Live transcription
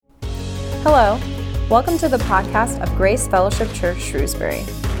Hello, welcome to the podcast of Grace Fellowship Church, Shrewsbury.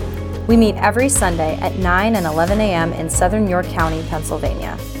 We meet every Sunday at 9 and 11 a.m. in Southern York County,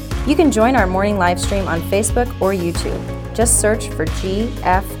 Pennsylvania. You can join our morning live stream on Facebook or YouTube. Just search for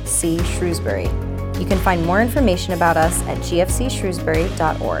GFC Shrewsbury. You can find more information about us at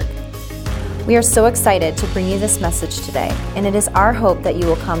gfcshrewsbury.org. We are so excited to bring you this message today, and it is our hope that you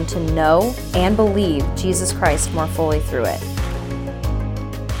will come to know and believe Jesus Christ more fully through it.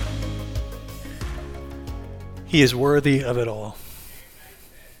 He is worthy of it all.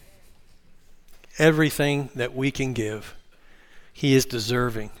 Everything that we can give, He is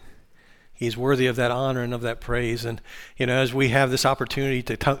deserving. He's worthy of that honor and of that praise. And as we have this opportunity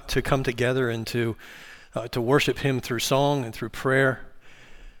to come together and to worship Him through song and through prayer,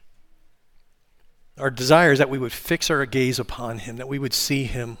 our desire is that we would fix our gaze upon Him, that we would see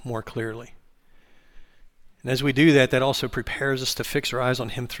Him more clearly. And as we do that, that also prepares us to fix our eyes on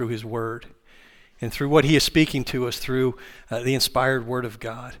Him through His Word and through what He is speaking to us through the inspired Word of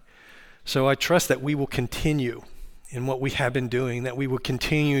God. So I trust that we will continue in what we have been doing, that we will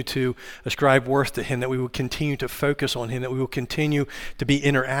continue to ascribe worth to Him, that we will continue to focus on Him, that we will continue to be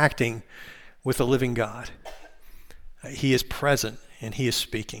interacting with the living God. He is present and He is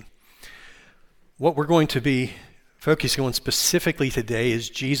speaking. What we're going to be focusing on specifically today is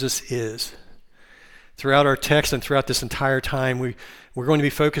Jesus is. Throughout our text and throughout this entire time, we're going to be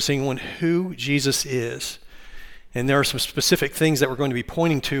focusing on who Jesus is. And there are some specific things that we're going to be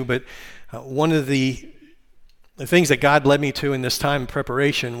pointing to, but one of the things that God led me to in this time of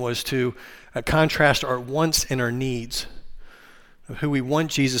preparation was to contrast our wants and our needs, of who we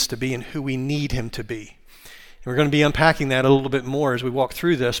want Jesus to be and who we need Him to be. And we're going to be unpacking that a little bit more as we walk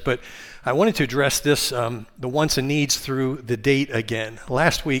through this, but I wanted to address this, the wants and needs through the date again.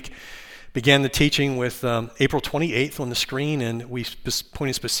 Last week began the teaching with April 28th on the screen, and we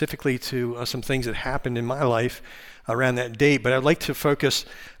pointed specifically to some things that happened in my life around that date, but I'd like to focus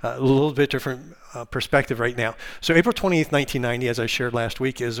a little bit different perspective right now. So April 28th, 1990, as I shared last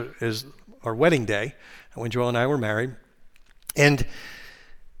week, is our wedding day, when Joelle and I were married. And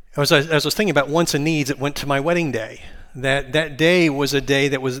as I was thinking about wants and needs, it went to my wedding day. That day was a day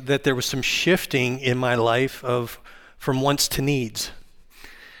that there was some shifting in my life from wants to needs.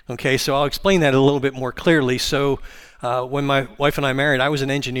 Okay, so I'll explain that a little bit more clearly. So when my wife and I married, I was an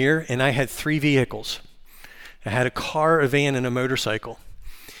engineer and I had 3 vehicles. I had a car, a van, and a motorcycle.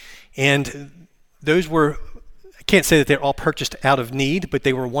 And those were, I can't say that they're all purchased out of need, but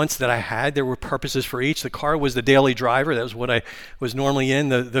they were wants that I had. There were purposes for each. The car was the daily driver. That was what I was normally in.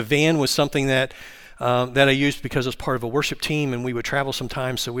 The van was something that I used because it was part of a worship team, and we would travel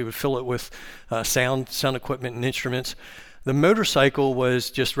sometimes, so we would fill it with sound equipment and instruments. The motorcycle was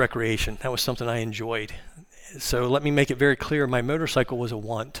just recreation. That was something I enjoyed. So let me make it very clear, my motorcycle was a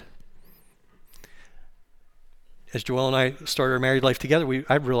want. As Joelle and I started our married life together,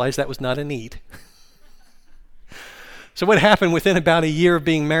 I realized that was not a need. So what happened within about a year of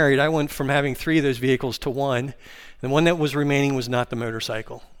being married, I went from having 3 of those vehicles to 1. The one that was remaining was not the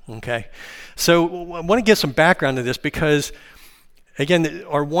motorcycle, okay? So I want to give some background to this because, again,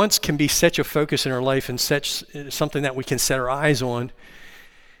 our wants can be such a focus in our life and such something that we can set our eyes on.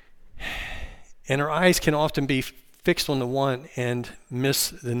 And our eyes can often be fixed on the want and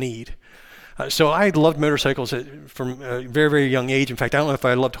miss the need. So I loved motorcycles from a very, very young age. In fact, I don't know if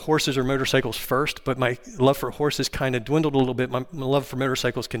I loved horses or motorcycles first, but my love for horses kind of dwindled a little bit. My love for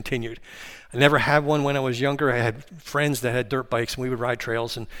motorcycles continued. I never had one when I was younger. I had friends that had dirt bikes, and we would ride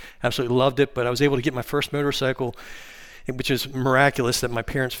trails and absolutely loved it. But I was able to get my first motorcycle, which is miraculous that my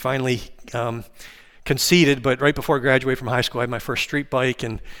parents finally conceded. But right before I graduated from high school, I had my first street bike,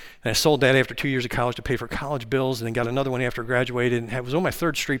 and I sold that after 2 years of college to pay for college bills, and then got another one after I graduated, and I was on my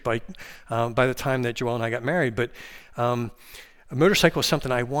 3rd street bike by the time that Joelle and I got married. But a motorcycle was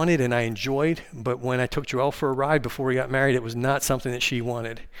something I wanted and I enjoyed, but when I took Joelle for a ride before we got married, it was not something that she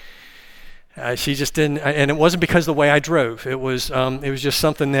wanted. She just didn't, and it wasn't because of the way I drove. It was just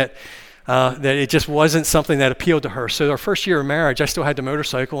something that it just wasn't something that appealed to her. So our first year of marriage, I still had the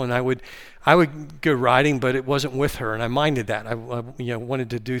motorcycle, and I would go riding, but it wasn't with her, and I minded that. I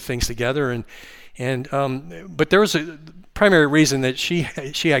wanted to do things together, but there was a primary reason that she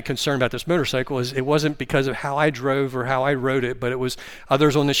had concern about this motorcycle. Is it wasn't because of how I drove or how I rode it, but it was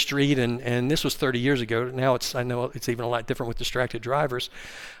others on the street, and this was 30 years ago. Now I know it's even a lot different with distracted drivers.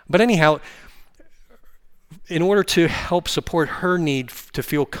 But anyhow, in order to help support her need to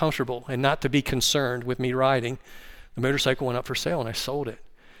feel comfortable and not to be concerned with me riding, the motorcycle went up for sale and I sold it.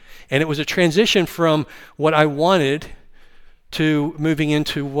 And it was a transition from what I wanted to moving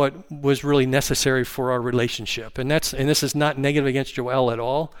into what was really necessary for our relationship. And this is not negative against Joelle at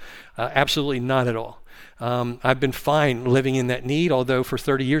all. Absolutely not at all. I've been fine living in that need, although for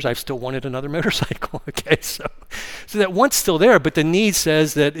 30 years I've still wanted another motorcycle. Okay, so that want's still there, but the need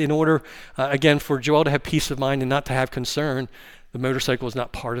says that in order, again, for Joelle to have peace of mind and not to have concern, the motorcycle is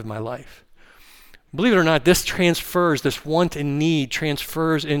not part of my life. Believe it or not, this want and need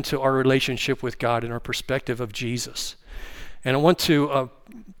transfers into our relationship with God and our perspective of Jesus. And I want to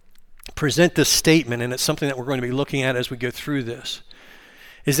present this statement, and it's something that we're going to be looking at as we go through this,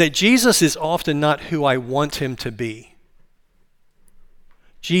 is that Jesus is often not who I want him to be.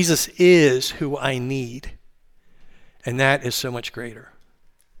 Jesus is who I need, and that is so much greater.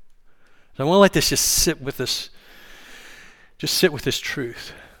 So I want to let this just sit with this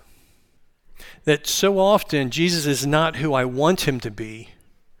truth. That so often Jesus is not who I want him to be,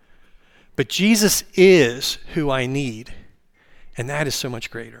 but Jesus is who I need, and that is so much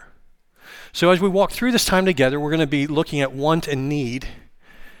greater. So as we walk through this time together, we're going to be looking at want and need,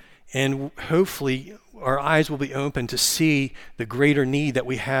 and hopefully our eyes will be open to see the greater need that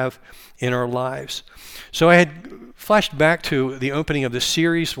we have in our lives. So I had flashed back to the opening of this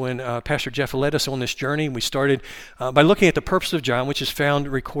series when Pastor Jeff led us on this journey. We started by looking at the purpose of John, which is found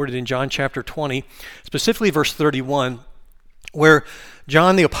recorded in John chapter 20, specifically verse 31, where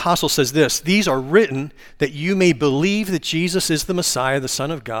John the Apostle says this: "These are written that you may believe that Jesus is the Messiah, the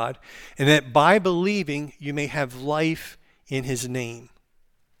Son of God, and that by believing you may have life in his name."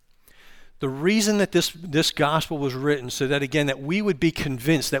 The reason that this gospel was written, so that again, that we would be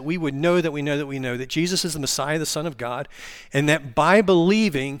convinced, that we would know that Jesus is the Messiah, the Son of God, and that by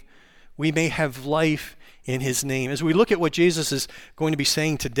believing we may have life in his name. As we look at what Jesus is going to be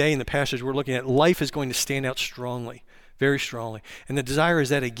saying today in the passage we're looking at, life is going to stand out strongly, very strongly. And the desire is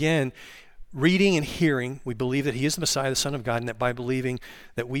that, again, reading and hearing, we believe that he is the Messiah, the Son of God, and that by believing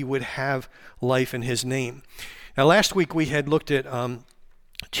that we would have life in his name. Now, last week we had looked at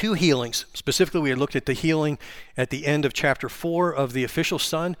two healings. Specifically, we had looked at the healing at the end of chapter 4 of the official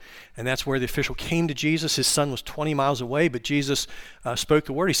son, and that's where the official came to Jesus. His son was 20 miles away, but Jesus spoke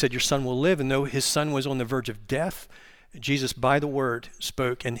the word. He said, "Your son will live." And though his son was on the verge of death, Jesus, by the word,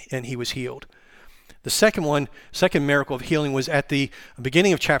 spoke, and he was healed. The second miracle of healing was at the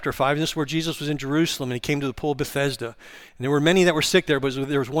beginning of chapter 5, and this is where Jesus was in Jerusalem, and he came to the pool of Bethesda. And there were many that were sick there, but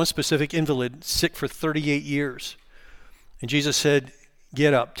there was one specific invalid, sick for 38 years. And Jesus said,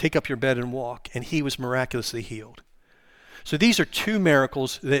 "Get up, take up your bed and walk," and he was miraculously healed. So these are two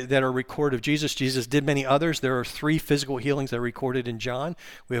miracles that are recorded of Jesus. Jesus did many others. There are 3 physical healings that are recorded in John.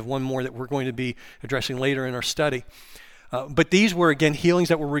 We have one more that we're going to be addressing later in our study. But these were, again, healings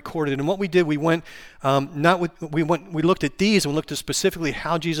that were recorded. And what we did, we looked at these and we looked at specifically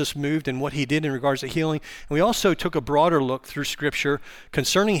how Jesus moved and what he did in regards to healing. And we also took a broader look through Scripture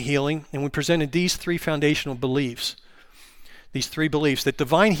concerning healing, and we presented these 3 foundational beliefs. These 3 beliefs: that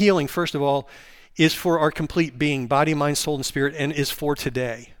divine healing, first of all, is for our complete being, body, mind, soul, and spirit, and is for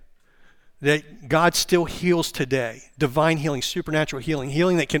today. That God still heals today. Divine healing, supernatural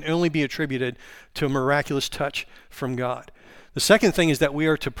healing that can only be attributed to a miraculous touch from God. The second thing is that we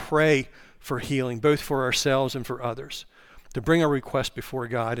are to pray for healing, both for ourselves and for others, to bring our request before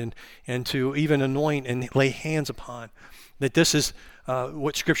God and to even anoint and lay hands upon. That this is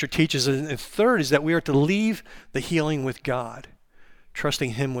what Scripture teaches. And third is that we are to leave the healing with God,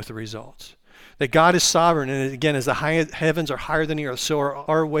 trusting him with the results. That God is sovereign, and again, as the heavens are higher than the earth, so are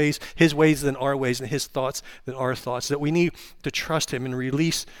our ways, his ways than our ways, and his thoughts than our thoughts. That we need to trust him and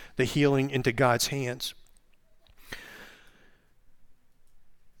release the healing into God's hands.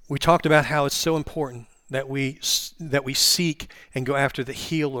 We talked about how it's so important that we seek and go after the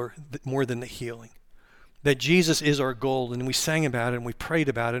healer more than the healing. That Jesus is our goal, and we sang about it, and we prayed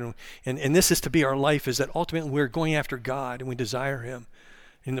about it, and this is to be our life, is that ultimately we're going after God, and we desire him.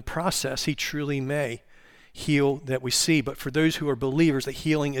 In the process, he truly may heal that we see, but for those who are believers, the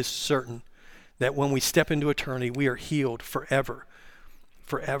healing is certain, that when we step into eternity, we are healed forever,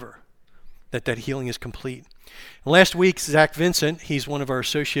 that healing is complete. And last week, Zach Vincent, he's one of our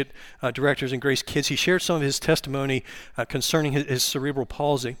associate directors in Grace Kids, he shared some of his testimony concerning his cerebral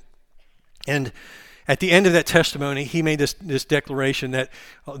palsy. And at the end of that testimony, he made this declaration that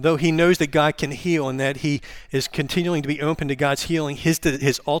though he knows that God can heal and that he is continuing to be open to God's healing,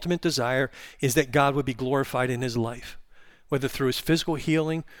 his ultimate desire is that God would be glorified in his life. whether through his physical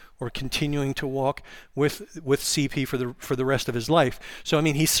healing or continuing to walk with CP for the rest of his life. So, I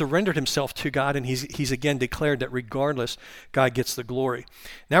mean, he surrendered himself to God, and he's again declared that regardless, God gets the glory.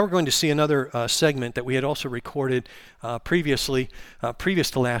 Now we're going to see another segment that we had also recorded previous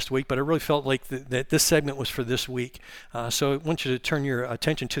to last week, but I really felt like that this segment was for this week. So I want you to turn your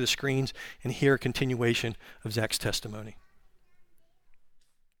attention to the screens and hear a continuation of Zach's testimony.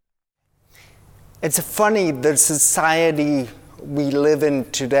 It's funny, the society we live in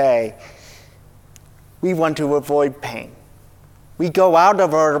today, we want to avoid pain. We go out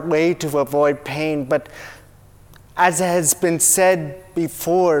of our way to avoid pain, but as has been said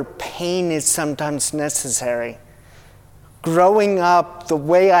before, pain is sometimes necessary. Growing up the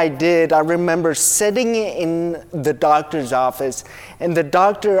way I did, I remember sitting in the doctor's office and the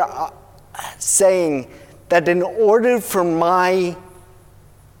doctor saying that in order for my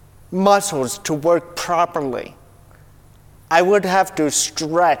muscles to work properly, I would have to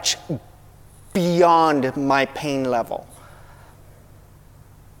stretch beyond my pain level.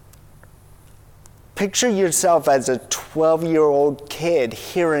 Picture yourself as a 12-year-old kid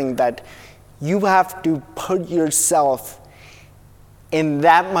hearing that you have to put yourself in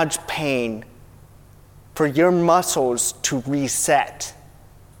that much pain for your muscles to reset.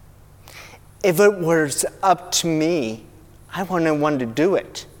 If it was up to me, I wouldn't want to do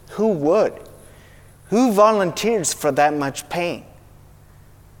it. Who would? Who volunteers for that much pain?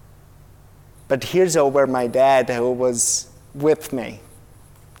 But here's where my dad, who was with me,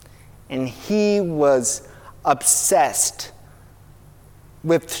 and he was obsessed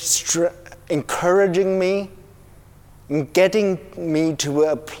with encouraging me and getting me to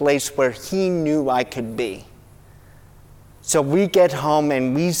a place where he knew I could be. So we get home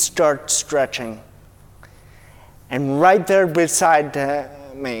and we start stretching. And right there beside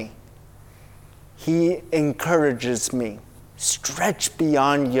me, he encourages me, stretch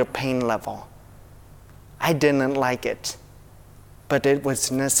beyond your pain level. I didn't like it, but it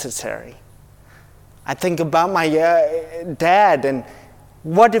was necessary. I think about my dad, and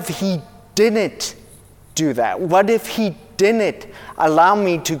what if he didn't do that? What if he didn't allow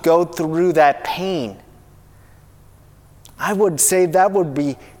me to go through that pain? I would say that would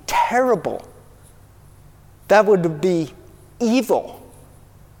be terrible. That would be evil.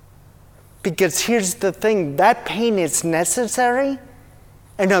 Because here's the thing, that pain is necessary,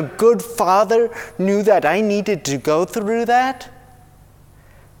 and a good father knew that I needed to go through that.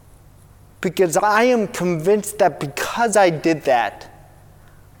 Because I am convinced that because I did that,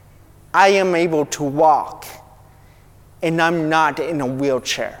 I am able to walk, and I'm not in a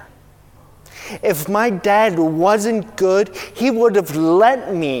wheelchair. If my dad wasn't good, he would have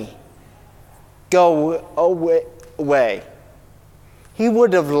let me go away. He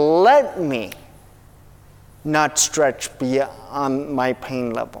would have let me not stretch beyond my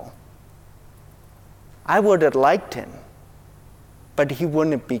pain level. I would have liked him, but he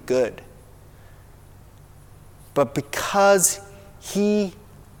wouldn't be good. But because he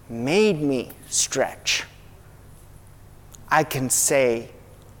made me stretch, I can say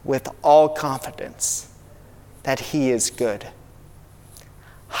with all confidence that he is good.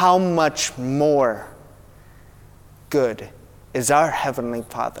 How much more good is our Heavenly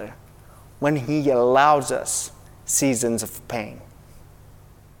Father when he allows us seasons of pain.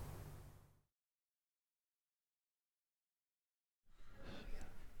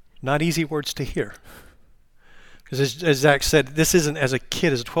 Not easy words to hear. Because as Zach said, this isn't as a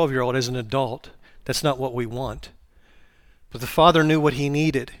kid, as a 12-year-old, as an adult. That's not what we want. But the Father knew what he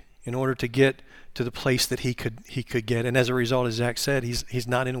needed in order to get to the place that he could get. And as a result, as Zach said, he's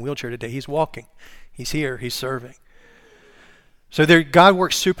not in a wheelchair today. He's walking. He's here. He's serving. So God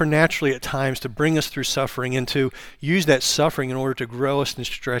works supernaturally at times to bring us through suffering and to use that suffering in order to grow us and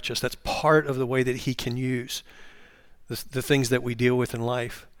stretch us. That's part of the way that he can use the things that we deal with in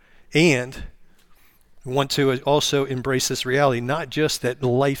life. And we want to also embrace this reality, not just that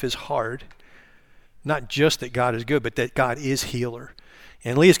life is hard, not just that God is good, but that God is healer.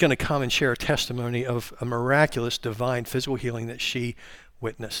 And Leah's going to come and share a testimony of a miraculous, divine physical healing that she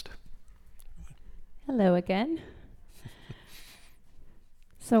witnessed. Hello again.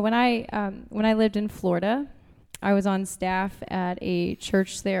 So when I lived in Florida, I was on staff at a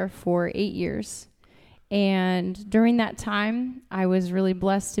church there for 8 years. And during that time, I was really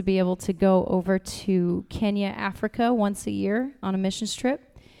blessed to be able to go over to Kenya, Africa once a year on a missions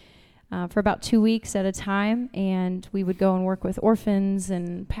trip for about 2 weeks at a time. And we would go and work with orphans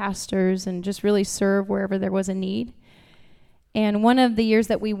and pastors and just really serve wherever there was a need. And one of the years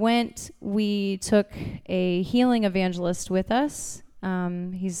that we went, we took a healing evangelist with us.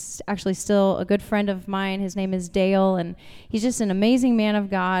 He's actually still a good friend of mine. His name is Dale, and he's just an amazing man of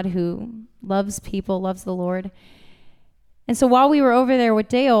God who loves people, loves the Lord. And so while we were over there with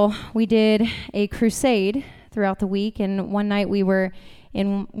Dale, we did a crusade throughout the week. And one night we were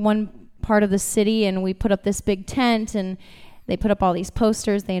in one part of the city, and we put up this big tent, and they put up all these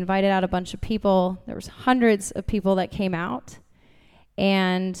posters. They invited out a bunch of people. There was hundreds of people that came out.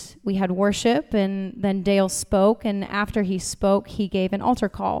 And we had worship, and then Dale spoke. And after he spoke, he gave an altar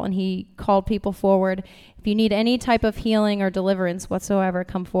call, and he called people forward. If you need any type of healing or deliverance whatsoever,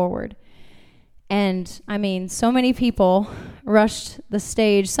 come forward. And I mean, so many people rushed the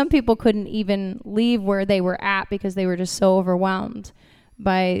stage. Some people couldn't even leave where they were at because they were just so overwhelmed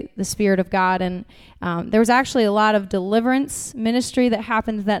by the Spirit of God. And there was actually a lot of deliverance ministry that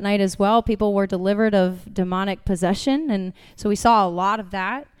happened that night as well. People were delivered of demonic possession. And so we saw a lot of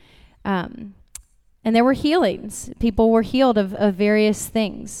that. And there were healings. People were healed of various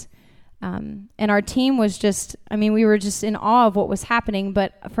things. And our team was just, I mean, we were just in awe of what was happening.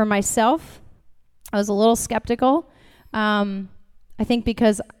 But for myself, I was a little skeptical. I think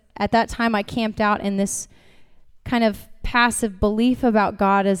because at that time I camped out in this kind of passive belief about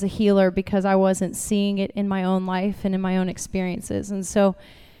God as a healer because I wasn't seeing it in my own life and in my own experiences. And so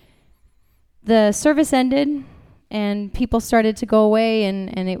the service ended and people started to go away,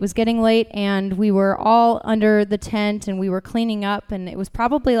 and it was getting late, and we were all under the tent and we were cleaning up, and it was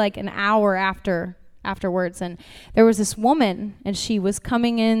probably like an hour afterwards, and there was this woman, and she was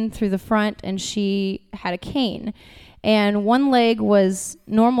coming in through the front, and she had a cane, and one leg was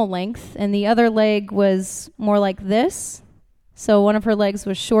normal length and the other leg was more like this. So one of her legs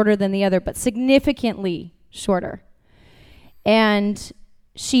was shorter than the other, but significantly shorter. And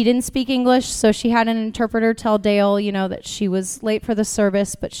she didn't speak English, so she had an interpreter tell Dale, that she was late for the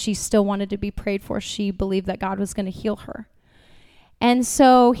service, but she still wanted to be prayed for. She believed that God was going to heal her. And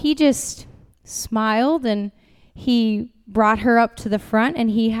so he just smiled, and he brought her up to the front, and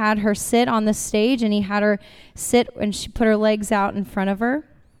he had her sit on the stage, and he had her sit, and she put her legs out in front of her.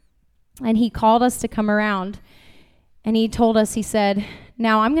 And he called us to come around, and he told us, he said,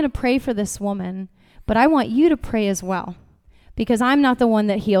 "Now I'm going to pray for this woman, but I want you to pray as well, because I'm not the one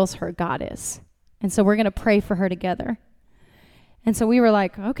that heals her, God is. And so we're going to pray for her together." And so we were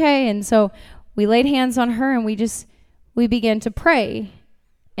like, okay. And so we laid hands on her, and we began to pray.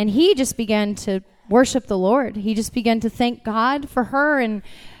 And he just began to worship the Lord. He just began to thank God for her and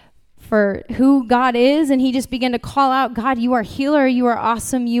for who God is. And he just began to call out, "God, you are healer. You are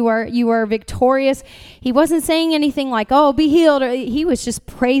awesome. You are victorious." He wasn't saying anything like, "Oh, be healed." He was just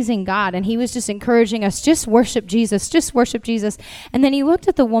praising God. And he was just encouraging us, just worship Jesus, just worship Jesus. And then he looked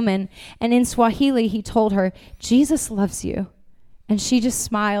at the woman, and in Swahili, he told her, "Jesus loves you." And she just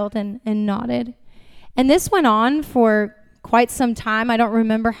smiled and nodded. And this went on for quite some time. I don't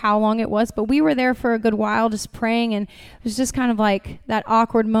remember how long it was, but we were there for a good while just praying, and it was just kind of like that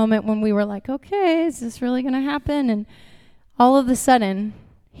awkward moment when we were like, okay, is this really going to happen? And all of a sudden,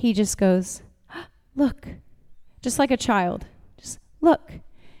 he just goes, "Look," just like a child, just look.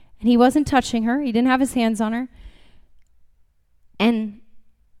 And he wasn't touching her. He didn't have his hands on her. And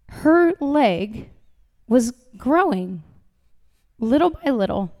her leg was growing little by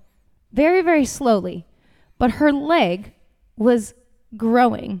little, very, very slowly, but her leg was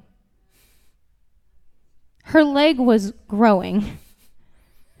growing. Her leg was growing.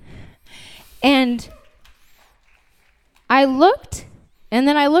 And I looked, and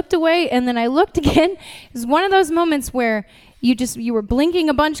then I looked away, and then I looked again. It was one of those moments where you were blinking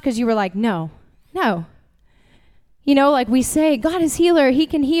a bunch because you were like, no. Like we say, God is healer, he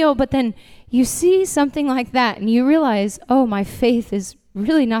can heal, but then you see something like that, and you realize, oh, my faith is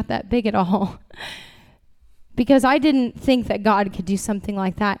really not that big at all. Because I didn't think that God could do something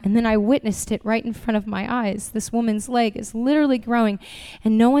like that. And then I witnessed it right in front of my eyes. This woman's leg is literally growing,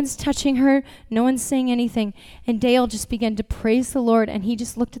 and no one's touching her. No one's saying anything. And Dale just began to praise the Lord, and he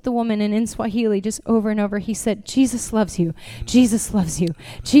just looked at the woman, and in Swahili, just over and over, he said, "Jesus loves you. Jesus loves you.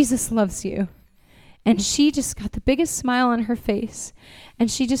 Jesus loves you." And she just got the biggest smile on her face,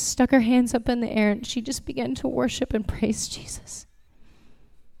 and she just stuck her hands up in the air, and she just began to worship and praise Jesus.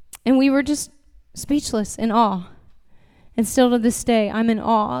 And we were just speechless, in awe. And still to this day, I'm in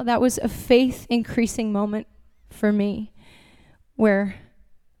awe. That was a faith-increasing moment for me, where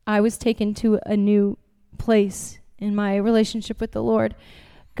I was taken to a new place in my relationship with the Lord.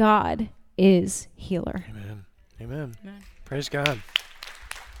 God is healer. Amen. Amen. Praise God.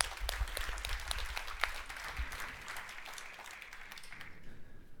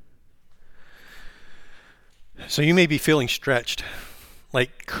 So you may be feeling stretched.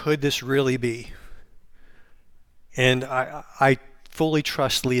 Like, could this really be? And I fully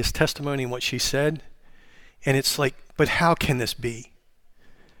trust Leah's testimony and what she said. And it's like, but how can this be?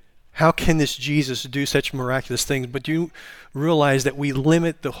 How can this Jesus do such miraculous things? But you realize that we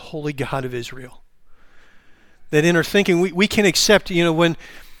limit the holy God of Israel. That in our thinking, we can accept, when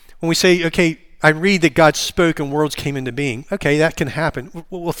we say, okay, I read that God spoke and worlds came into being. Okay, that can happen.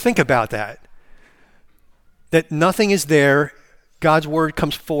 Well, think about that. That nothing is there, God's word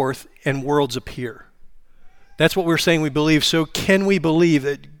comes forth, and worlds appear. That's what we're saying we believe. So can we believe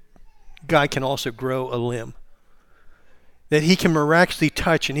that God can also grow a limb? That he can miraculously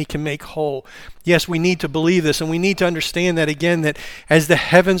touch and he can make whole. Yes, we need to believe this, and we need to understand that again, that as the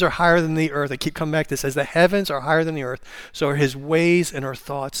heavens are higher than the earth, I keep coming back to this, as the heavens are higher than the earth, so are his ways and our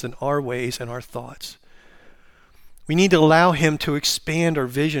thoughts than our ways and our thoughts. We need to allow him to expand our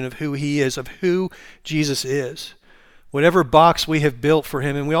vision of who he is, of who Jesus is. Whatever box we have built for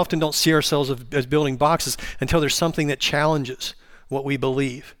him, and we often don't see ourselves as building boxes until there's something that challenges what we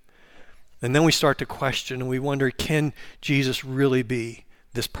believe. And then we start to question and we wonder, can Jesus really be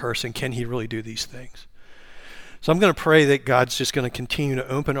this person? Can he really do these things? So I'm going to pray that God's just going to continue to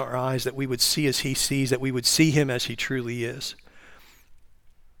open our eyes, that we would see as he sees, that we would see him as he truly is.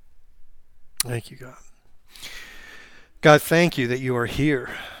 Thank you, God. God, thank you that you are here.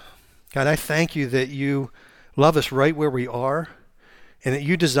 God, I thank you that you love us right where we are and that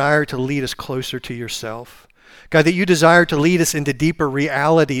you desire to lead us closer to yourself. God, that you desire to lead us into deeper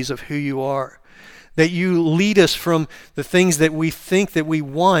realities of who you are. That you lead us from the things that we think that we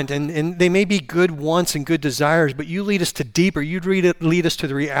want, and they may be good wants and good desires, but you lead us to deeper. You lead us to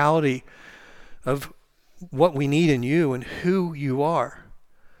the reality of what we need in you and who you are.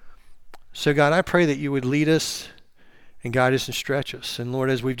 So God, I pray that you would lead us and guide us and stretch us. And Lord,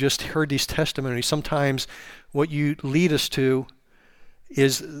 as we've just heard these testimonies, sometimes what you lead us to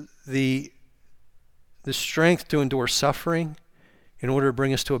is the strength to endure suffering in order to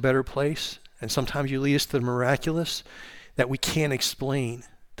bring us to a better place. And sometimes you lead us to the miraculous that we can't explain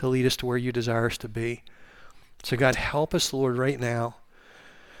to lead us to where you desire us to be. So God, help us, Lord, right now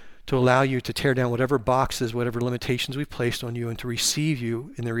to allow you to tear down whatever boxes, whatever limitations we've placed on you, and to receive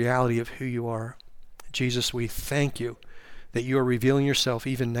you in the reality of who you are. Jesus, we thank you that you are revealing yourself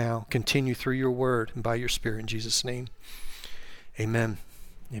even now. Continue through your word and by your Spirit in Jesus' name. Amen.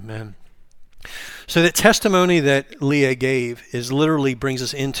 Amen. So that testimony that Leah gave literally brings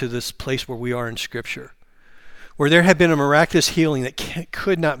us into this place where we are in Scripture, where there had been a miraculous healing that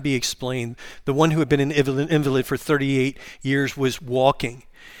could not be explained. The one who had been an invalid for 38 years was walking,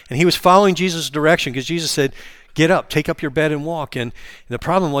 and he was following Jesus' direction because Jesus said, get up, take up your bed and walk. And the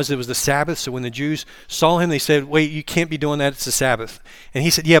problem was it was the Sabbath, so when the Jews saw him, they said, wait, you can't be doing that, it's the Sabbath. And he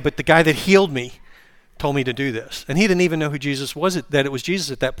said, yeah, but the guy that healed me told me to do this. And he didn't even know who Jesus was, that it was Jesus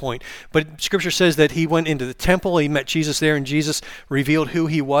at that point. But Scripture says that he went into the temple, he met Jesus there, and Jesus revealed who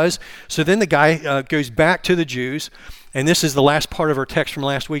he was. So then the guy goes back to the Jews, and this is the last part of our text from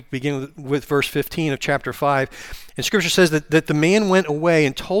last week, beginning with verse 15 of chapter 5. And Scripture says that the man went away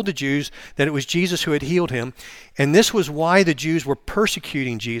and told the Jews that it was Jesus who had healed him. And this was why the Jews were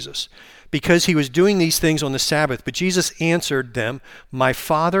persecuting Jesus, because he was doing these things on the Sabbath. But Jesus answered them, my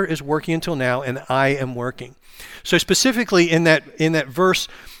Father is working until now, and I am working. So specifically in that verse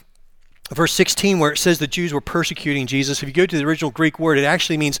 16, where it says the Jews were persecuting Jesus, if you go to the original Greek word, it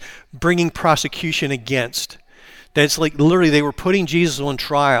actually means bringing prosecution against. That's like literally they were putting Jesus on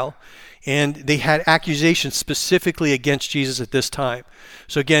trial, and they had accusations specifically against Jesus at this time.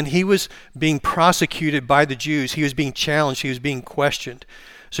 So again, he was being prosecuted by the Jews. He was being challenged. He was being questioned.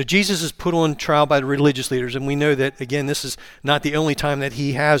 So Jesus is put on trial by the religious leaders, and we know that, again, this is not the only time that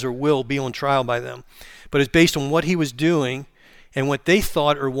he has or will be on trial by them. But it's based on what he was doing and what they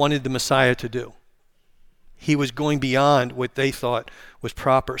thought or wanted the Messiah to do. He was going beyond what they thought was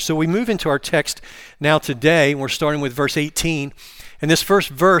proper. So we move into our text now today, and we're starting with verse 18. And this first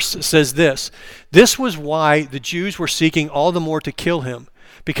verse says this: this was why the Jews were seeking all the more to kill him,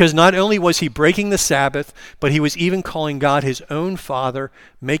 because not only was he breaking the Sabbath, but he was even calling God his own Father,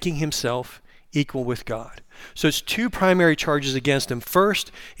 making himself equal with God. So it's two primary charges against him.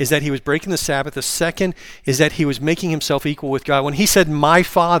 First is that he was breaking the Sabbath. The second is that he was making himself equal with God. When he said, my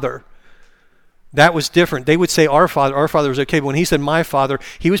Father, that was different. They would say our Father was okay, but when he said my Father,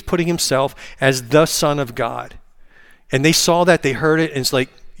 he was putting himself as the Son of God. And they saw that, they heard it, and it's like,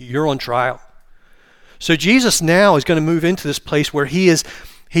 you're on trial. So Jesus now is going to move into this place where he is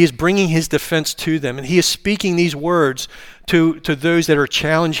bringing his defense to them, and he is speaking these words to those that are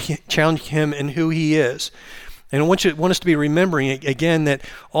challenging him and who he is. And I want us to be remembering again that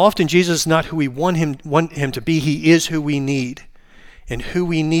often Jesus is not who we want him to be. He is who we need, and who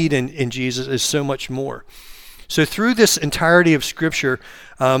we need in Jesus is so much more. So through this entirety of Scripture,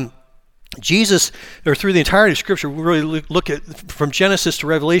 through the entirety of Scripture, we really look at, from Genesis to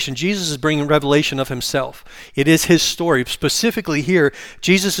Revelation, Jesus is bringing revelation of himself. It is his story. Specifically here,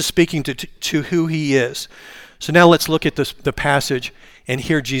 Jesus is speaking to who he is. So now let's look at the passage and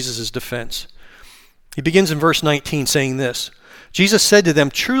hear Jesus' defense. He begins in verse 19 saying this, Jesus said to them,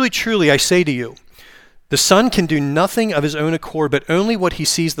 "Truly, truly, I say to you, the Son can do nothing of his own accord, but only what he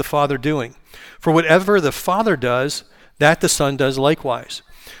sees the Father doing. For whatever the Father does, that the Son does likewise.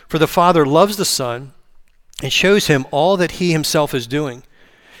 For the Father loves the Son and shows him all that he himself is doing.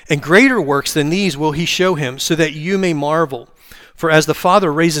 And greater works than these will he show him, so that you may marvel. For as the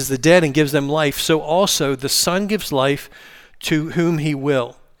Father raises the dead and gives them life, so also the Son gives life to whom he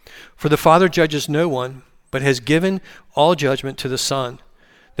will. For the Father judges no one, but has given all judgment to the Son,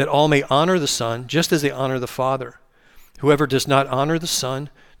 that all may honor the Son, just as they honor the Father. Whoever does not honor the Son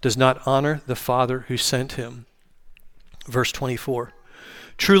does not honor the Father who sent him." Verse 24.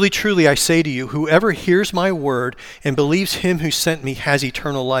 "Truly, truly, I say to you, whoever hears my word and believes him who sent me has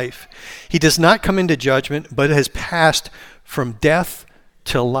eternal life. He does not come into judgment, but has passed from death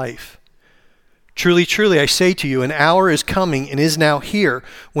to life. Truly, truly, I say to you, an hour is coming and is now here,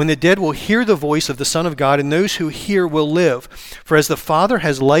 when the dead will hear the voice of the Son of God, and those who hear will live. For as the Father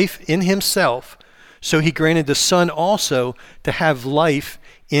has life in himself, so he granted the Son also to have life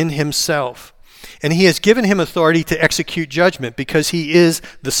in himself. And he has given him authority to execute judgment, because he is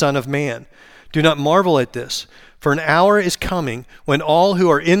the Son of Man. Do not marvel at this, for an hour is coming when all who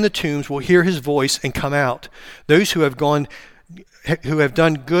are in the tombs will hear his voice and come out, those who have done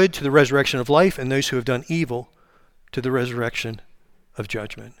good to the resurrection of life, and those who have done evil to the resurrection of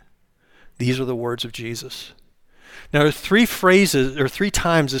judgment." These are the words of Jesus. Now, there are three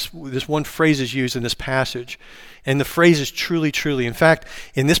times this one phrase is used in this passage, and the phrase is "truly, truly." In fact,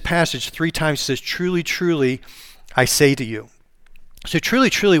 in this passage, 3 times it says, "Truly, truly, I say to you." So truly,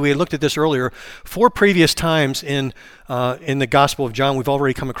 truly, we had looked at this earlier. 4 previous times in the Gospel of John, we've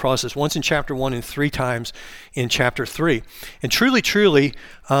already come across this. Once in chapter 1 and 3 times in chapter 3. And truly, truly,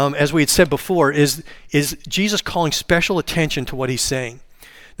 as we had said before, is Jesus calling special attention to what he's saying.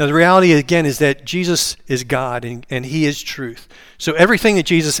 Now, the reality, again, is that Jesus is God and he is truth. So everything that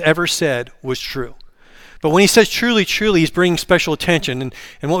Jesus ever said was true. But when he says truly, truly, he's bringing special attention.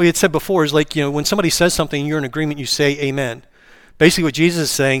 And what we had said before is like, when somebody says something, you're in agreement, you say amen. Basically what Jesus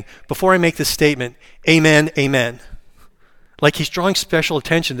is saying, before I make this statement, amen, amen. Like he's drawing special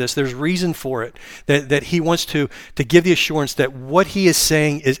attention to this. There's reason for it, that he wants to give the assurance that what he is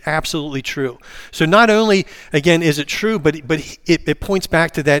saying is absolutely true. So not only, again, is it true, but it points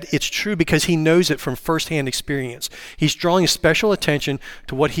back to that it's true because he knows it from firsthand experience. He's drawing special attention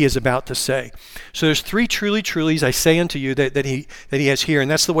to what he is about to say. So there's 3 truly, trulies I say unto you that he has here,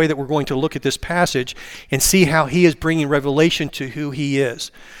 and that's the way that we're going to look at this passage and see how he is bringing revelation to who he is.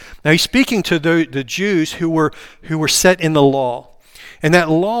 Now he's speaking to the Jews who were set in the law. And that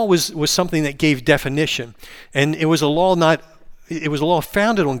law was something that gave definition. And it was a law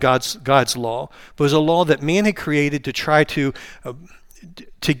founded on God's law, but it was a law that man had created to try to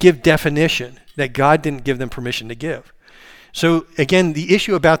give definition that God didn't give them permission to give. So again, the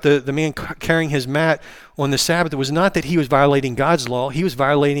issue about the man carrying his mat on the Sabbath was not that he was violating God's law. He was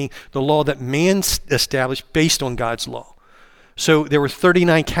violating the law that man established based on God's law. So there were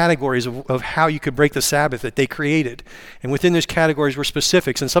 39 categories of how you could break the Sabbath that they created. And within those categories were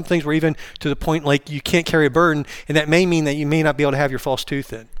specifics. And some things were even to the point like you can't carry a burden, and that may mean that you may not be able to have your false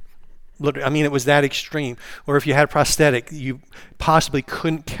tooth in. Look, I mean, it was that extreme. Or if you had a prosthetic, you possibly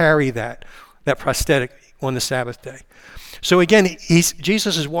couldn't carry that prosthetic on the Sabbath day. So again,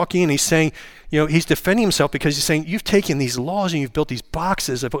 Jesus is walking in, he's saying, he's defending himself because he's saying, you've taken these laws and you've built these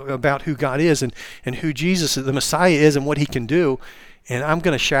boxes about who God is and who Jesus, the Messiah, is and what he can do, and I'm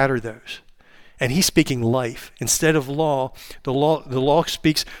going to shatter those. And he's speaking life. Instead of law, the law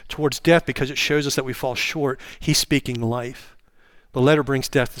speaks towards death because it shows us that we fall short. He's speaking life. The letter brings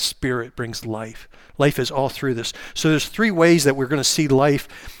death, the Spirit brings life. Life is all through this. So there's 3 ways that we're going to see life,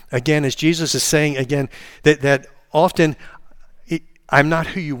 again, as Jesus is saying, again, that often I'm not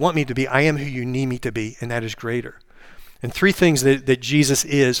who you want me to be, I am who you need me to be, and that is greater. And 3 things that Jesus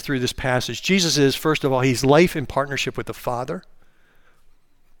is through this passage. Jesus is, first of all, he's life in partnership with the Father.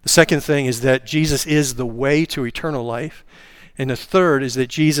 The second thing is that Jesus is the way to eternal life. And the third is that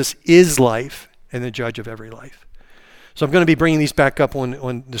Jesus is life and the judge of every life. So I'm going to be bringing these back up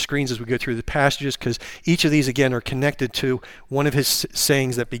on the screens as we go through the passages, because each of these, again, are connected to one of his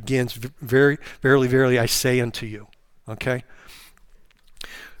sayings that begins, very, verily, verily, I say unto you. Okay?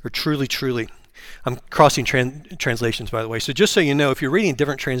 Or truly, truly. I'm crossing translations, by the way. So just so you know, if you're reading a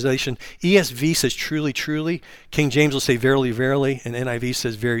different translation, ESV says truly, truly. King James will say verily, verily, and NIV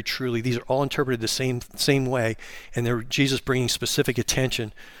says very truly. These are all interpreted the same way, and they're Jesus bringing specific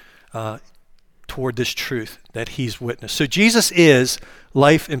attention toward this truth that he's witnessed. So Jesus is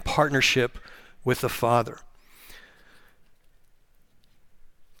life in partnership with the Father.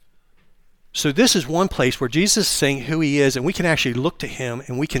 So this is one place where Jesus is saying who he is, and we can actually look to him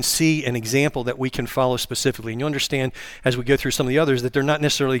and we can see an example that we can follow specifically. And you understand as we go through some of the others that they're not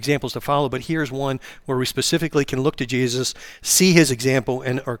necessarily examples to follow, but here's one where we specifically can look to Jesus, see his example,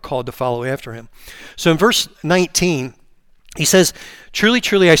 and are called to follow after him. So in verse 19, he says, "Truly,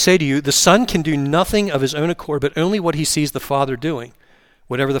 truly, I say to you, the Son can do nothing of his own accord, but only what he sees the Father doing.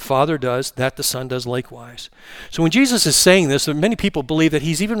 Whatever the Father does, that the Son does likewise." So when Jesus is saying this, many people believe that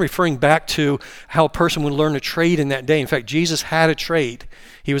he's even referring back to how a person would learn a trade in that day. In fact, Jesus had a trade.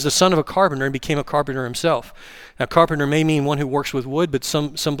 He was the son of a carpenter and became a carpenter himself. Now, carpenter may mean one who works with wood, but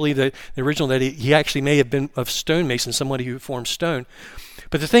some believe that the original that he actually may have been of stonemason, somebody who formed stone.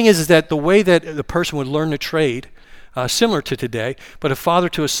 But the thing is that the way that the person would learn the trade, similar to today, but a father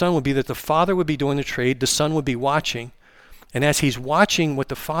to a son would be that the father would be doing the trade, the son would be watching, and as he's watching what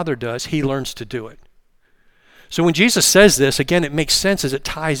the Father does, he learns to do it. So when Jesus says this, again, it makes sense as it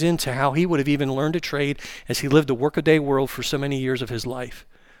ties into how he would have even learned a trade as he lived a workaday world for so many years of his life.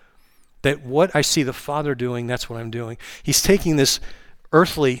 That what I see the Father doing, that's what I'm doing. He's taking this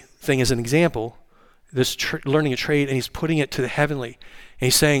earthly thing as an example, this learning a trade, and he's putting it to the heavenly. And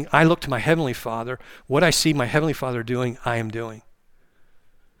he's saying, I look to my heavenly Father. What I see my heavenly Father doing, I am doing.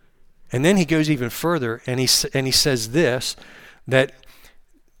 And then he goes even further, and he says this, that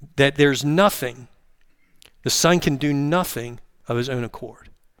there's nothing, the Son can do nothing of his own accord.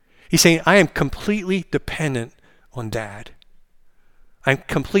 He's saying, I am completely dependent on Dad. I'm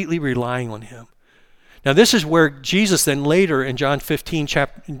completely relying on him. Now this is where Jesus then later in John 15,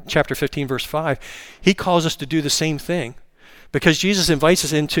 chapter 15, verse 5, he calls us to do the same thing. Because Jesus invites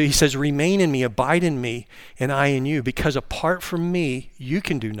us into, he says, remain in me, abide in me, and I in you. Because apart from me, you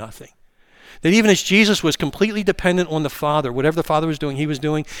can do nothing. That even as Jesus was completely dependent on the Father, whatever the Father was doing, he was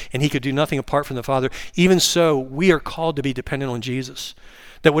doing, and he could do nothing apart from the Father, even so, we are called to be dependent on Jesus.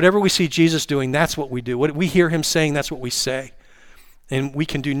 That whatever we see Jesus doing, that's what we do. What we hear him saying, that's what we say. And we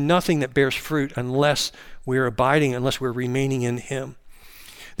can do nothing that bears fruit unless we're abiding, unless we're remaining in him.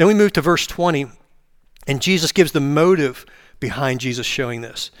 Then we move to verse 20, and Jesus gives the motive behind Jesus showing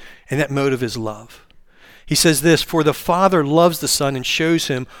this, and that motive is love. He says this, "For the Father loves the Son and shows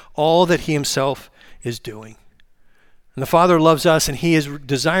him all that he himself is doing." And the Father loves us, and he is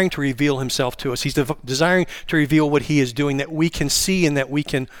desiring to reveal himself to us. He's desiring to reveal what he is doing, that we can see and that we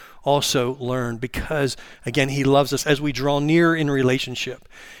can also learn, because, again, he loves us as we draw near in relationship,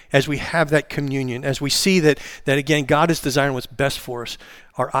 as we have that communion, as we see that again, God is desiring what's best for us.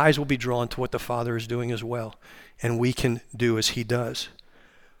 Our eyes will be drawn to what the Father is doing as well, and we can do as he does.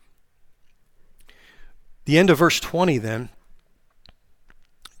 The end of verse 20 then,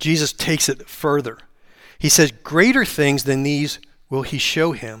 Jesus takes it further. He says, "Greater things than these will he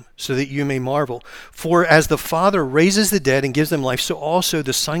show him, so that you may marvel. For as the Father raises the dead and gives them life, so also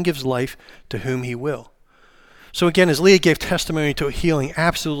the Son gives life to whom he will." So again, as Leah gave testimony to a healing,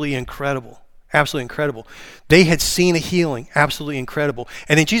 absolutely incredible. Absolutely incredible. They had seen a healing, absolutely incredible.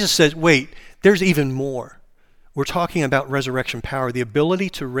 And then Jesus says, wait, there's even more. We're talking about resurrection power, the ability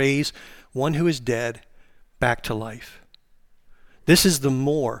to raise one who is dead back to life. This is the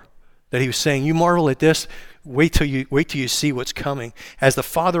more that he was saying. You marvel at this. Wait till you see what's coming. As the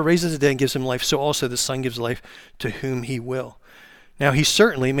Father raises the dead and gives him life, so also the Son gives life to whom he will. Now, he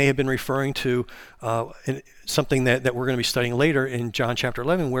certainly may have been referring to something that we're going to be studying later in John chapter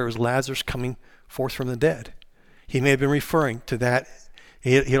 11, where it was Lazarus coming forth from the dead. He may have been referring to that.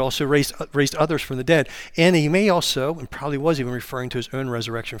 He had also raised others from the dead. And he may also, and probably was even referring to his own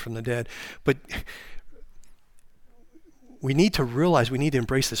resurrection from the dead. But we need to realize, we need to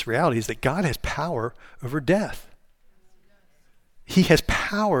embrace this reality, is that God has power over death. He has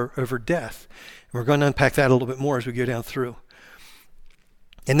power over death. And we're going to unpack that a little bit more as we go down through.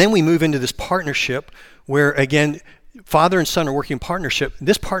 And then we move into this partnership where, again, Father and Son are working in partnership.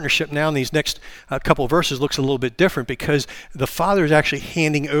 This partnership now in these next couple of verses looks a little bit different, because the Father is actually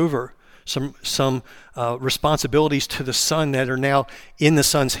handing over some responsibilities to the Son that are now in the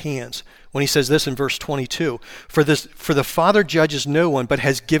Son's hands. When he says this in verse 22, for the Father judges no one, but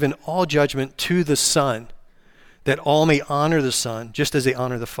has given all judgment to the Son, that all may honor the Son, just as they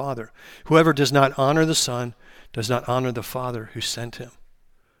honor the Father. Whoever does not honor the Son does not honor the Father who sent him.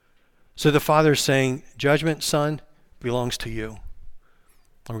 So the Father is saying, judgment, Son, belongs to you.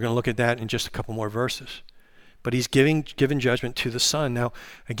 And we're going to look at that in just a couple more verses. But he's given judgment to the Son. Now,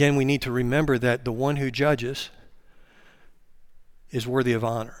 again, we need to remember that the one who judges is worthy of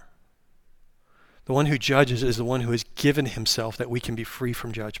honor. The one who judges is the one who has given himself that we can be free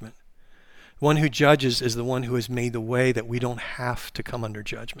from judgment. The one who judges is the one who has made the way that we don't have to come under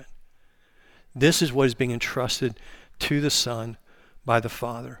judgment. This is what is being entrusted to the Son by the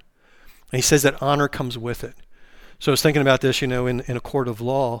Father. And he says that honor comes with it. So I was thinking about this, in a court of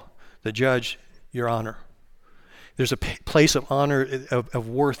law, the judge, your honor. There's a place of honor, of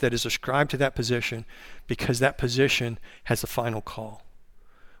worth that is ascribed to that position because that position has the final call.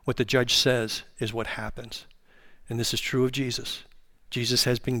 What the judge says is what happens. And this is true of Jesus. Jesus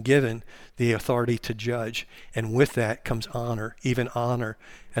has been given the authority to judge, and with that comes honor, even honor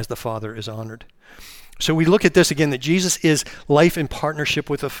as the Father is honored. So we look at this again, that Jesus is life in partnership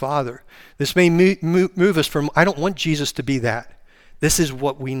with the Father. This may move us from, I don't want Jesus to be that. This is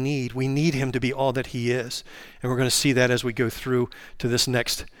what we need. We need him to be all that he is. And we're going to see that as we go through to this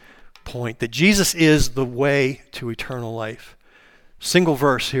next point, that Jesus is the way to eternal life. Single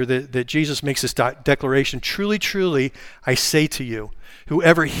verse here that Jesus makes this declaration, truly, truly, I say to you,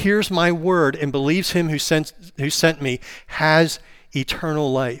 whoever hears my word and believes him who sent me has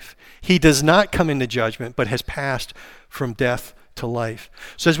eternal life. He does not come into judgment, but has passed from death to life.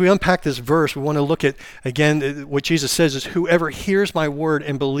 So as we unpack this verse, we want to look at, again, what Jesus says is, whoever hears my word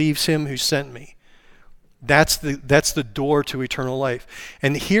and believes him who sent me. That's the door to eternal life.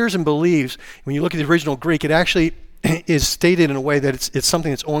 And hears and believes, when you look at the original Greek, it actually is stated in a way that it's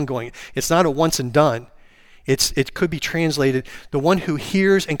something that's ongoing. It's not a once and done. It could be translated, the one who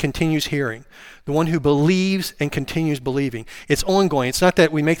hears and continues hearing, the one who believes and continues believing. It's ongoing. It's not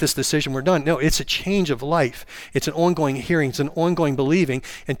that we make this decision, we're done. No, it's a change of life. It's an ongoing hearing. It's an ongoing believing.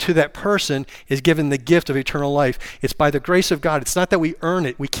 And to that person is given the gift of eternal life. It's by the grace of God. It's not that we earn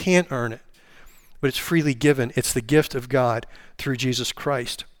it. We can't earn it. But it's freely given. It's the gift of God through Jesus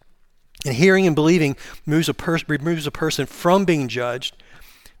Christ. And hearing and believing removes a person from being judged.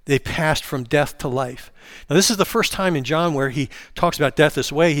 They passed from death to life. Now, this is the first time in John where he talks about death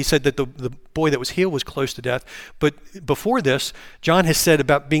this way. He said that the boy that was healed was close to death. But before this, John has said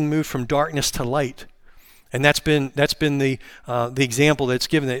about being moved from darkness to light. And that's been the example that's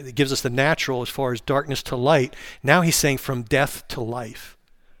given. That gives us the natural as far as darkness to light. Now he's saying from death to life.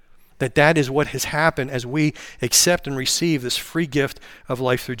 That is what has happened as we accept and receive this free gift of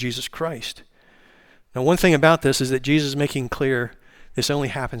life through Jesus Christ. Now, one thing about this is that Jesus is making clear this only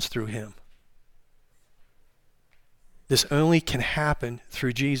happens through him. This only can happen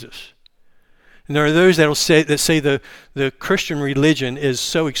through Jesus. And there are those that say the Christian religion is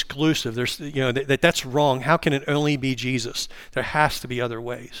so exclusive. There's that's wrong. How can it only be Jesus? There has to be other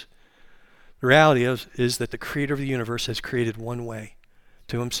ways. The reality is that the creator of the universe has created one way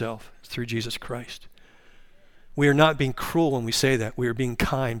to himself through Jesus Christ. We are not being cruel when we say that. We are being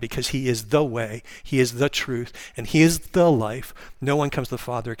kind because he is the way, he is the truth, and he is the life. No one comes to the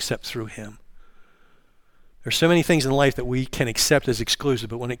Father except through him. There's so many things in life that we can accept as exclusive,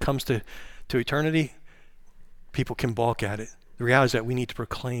 but when it comes to eternity, people can balk at it. The reality is that we need to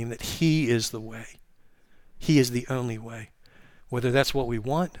proclaim that he is the way. He is the only way. Whether that's what we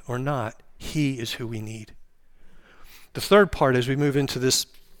want or not, he is who we need. The third part, as we move into this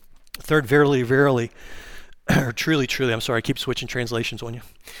third verily, verily, or truly, truly, I'm sorry, I keep switching translations on you,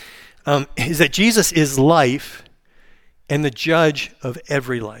 is that Jesus is life and the judge of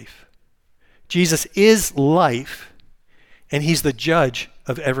every life. Jesus is life and he's the judge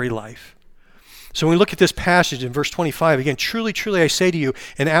of every life. So when we look at this passage in verse 25, again, truly, truly, I say to you,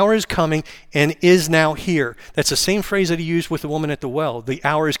 an hour is coming and is now here. That's the same phrase that he used with the woman at the well. The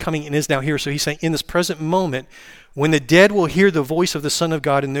hour is coming and is now here. So he's saying in this present moment, when the dead will hear the voice of the Son of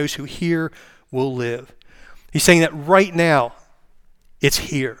God and those who hear will live. He's saying that right now, it's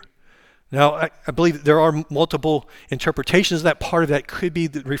here. Now, I believe there are multiple interpretations of that. Part of that could be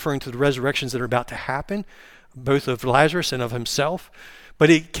referring to the resurrections that are about to happen, both of Lazarus and of himself. But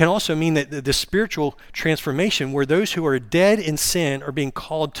it can also mean that the spiritual transformation where those who are dead in sin are being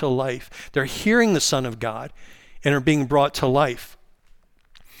called to life. They're hearing the Son of God and are being brought to life.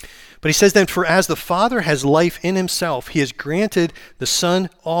 But he says then, for as the Father has life in himself, he has granted the Son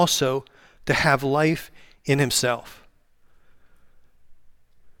also to have life in himself.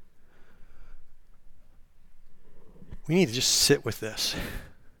 We need to just sit with this.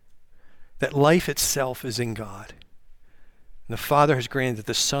 That life itself is in God. And the Father has granted that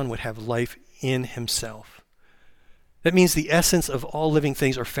the Son would have life in himself. That means the essence of all living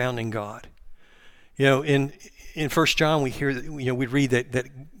things are found in God. In 1 John we hear that, we read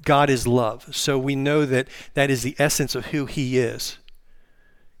that God is love. So we know that is the essence of who he is.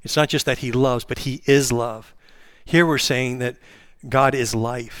 It's not just that he loves, but he is love. Here we're saying that God is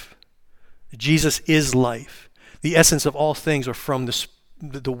life. Jesus is life. The essence of all things are from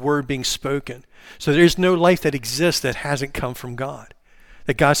the word being spoken. So there is no life that exists that hasn't come from God.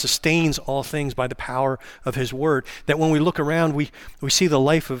 That God sustains all things by the power of his word. That when we look around, we see the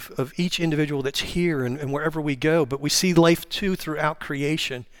life of each individual that's here and wherever we go, but we see life too throughout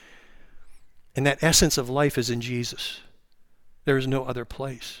creation. And that essence of life is in Jesus. There is no other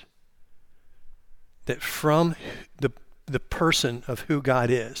place. That from the person of who God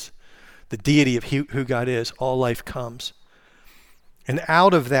is, the deity of who God is, all life comes. And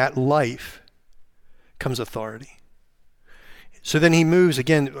out of that life comes authority. So then he moves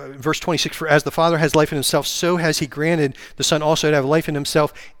again, verse 26, for as the Father has life in himself, so has he granted the Son also to have life in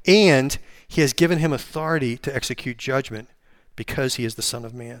himself, and he has given him authority to execute judgment because he is the Son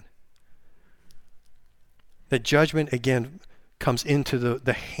of Man. That judgment, again, comes into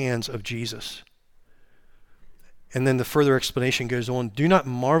the hands of Jesus. And then the further explanation goes on, do not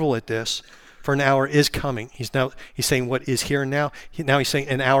marvel at this, for an hour is coming. He's saying what is here and now. Now he's saying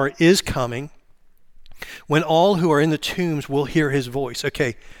an hour is coming when all who are in the tombs will hear his voice.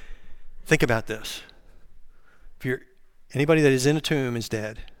 Okay, think about this. Anybody that is in a tomb is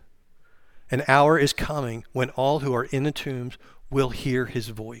dead. An hour is coming when all who are in the tombs will hear his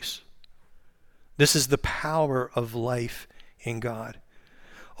voice. This is the power of life in God.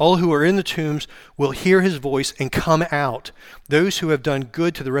 All who are in the tombs will hear his voice and come out. Those who have done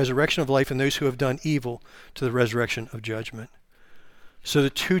good to the resurrection of life, and those who have done evil to the resurrection of judgment. So the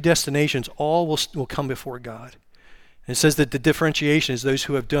two destinations all will come before God. And it says that the differentiation is those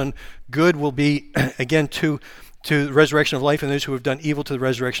who have done good will be, again, to the resurrection of life, and those who have done evil to the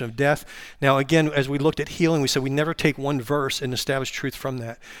resurrection of death. Now, again, as we looked at healing, we said we never take one verse and establish truth from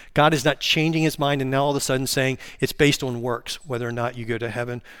that. God is not changing his mind and now all of a sudden saying it's based on works, whether or not you go to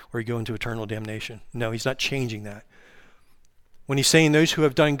heaven or you go into eternal damnation. No, he's not changing that. When he's saying those who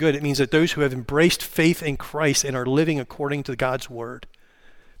have done good, it means that those who have embraced faith in Christ and are living according to God's word.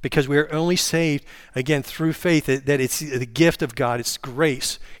 Because we are only saved, again, through faith, that it's the gift of God. It's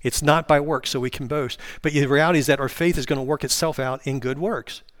grace. It's not by works, so we can boast. But the reality is that our faith is going to work itself out in good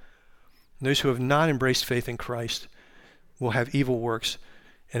works. And those who have not embraced faith in Christ will have evil works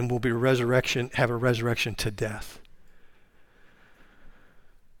and will have a resurrection to death.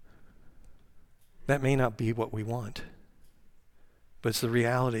 That may not be what we want, but it's the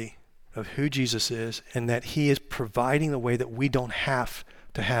reality of who Jesus is and that he is providing the way that we don't have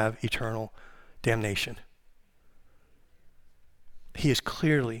to have eternal damnation. He is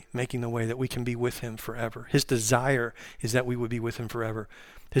clearly making the way that we can be with him forever. His desire is that we would be with him forever.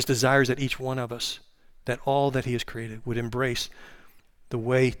 His desire is that each one of us, that all that he has created, would embrace the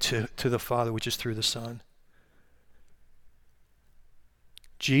way to the Father, which is through the Son.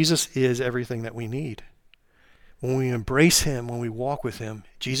 Jesus is everything that we need. When we embrace him, when we walk with him,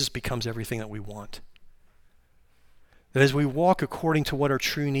 Jesus becomes everything that we want. That as we walk according to what our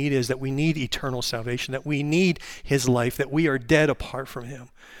true need is, that we need eternal salvation, that we need his life, that we are dead apart from him.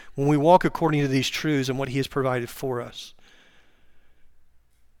 When we walk according to these truths and what he has provided for us,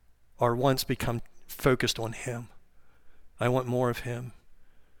 our wants become focused on him. I want more of him.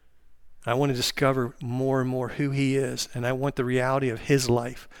 I want to discover more and more who he is, and I want the reality of his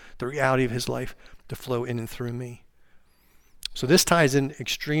life to flow in and through me. So this ties in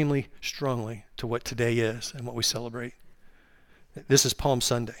extremely strongly to what today is and what we celebrate. This is Palm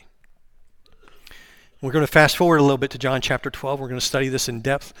Sunday. We're going to fast forward a little bit to John chapter 12. We're going to study this in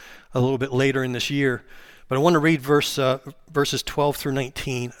depth a little bit later in this year. But I want to read verses 12 through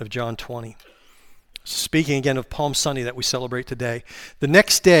 19 of John 20. Speaking again of Palm Sunday that we celebrate today. The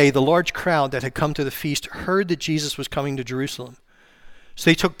next day, the large crowd that had come to the feast heard that Jesus was coming to Jerusalem. So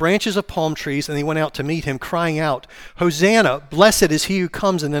they took branches of palm trees and they went out to meet him, crying out, "Hosanna, blessed is he who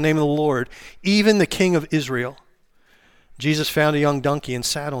comes in the name of the Lord, even the King of Israel." Jesus found a young donkey and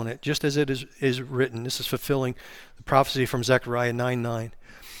sat on it, just as it is written. This is fulfilling the prophecy from Zechariah 9:9.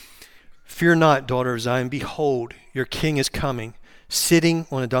 "Fear not, daughter of Zion, behold, your king is coming, sitting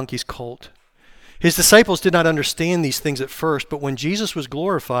on a donkey's colt." His disciples did not understand these things at first, but when Jesus was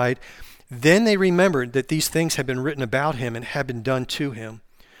glorified, then they remembered that these things had been written about him and had been done to him.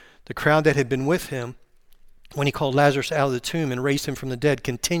 The crowd that had been with him when he called Lazarus out of the tomb and raised him from the dead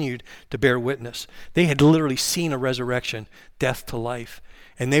continued to bear witness. They had literally seen a resurrection, death to life,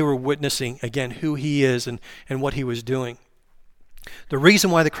 and they were witnessing, again, who he is and what he was doing. The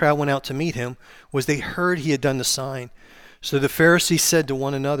reason why the crowd went out to meet him was they heard he had done the sign. So the Pharisees said to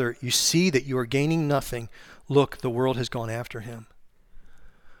one another, "You see that you are gaining nothing. Look, the world has gone after him."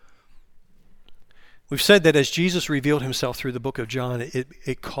 We've said that as Jesus revealed himself through the book of John,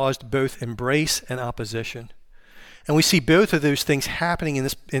 it caused both embrace and opposition. And we see both of those things happening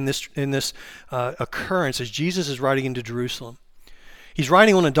in this occurrence as Jesus is riding into Jerusalem. He's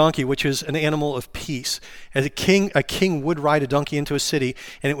riding on a donkey, which is an animal of peace. As a king would ride a donkey into a city,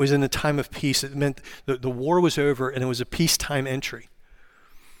 and it was in a time of peace. It meant the war was over, and it was a peacetime entry.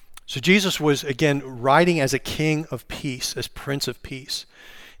 So Jesus was, again, riding as a king of peace, as Prince of Peace.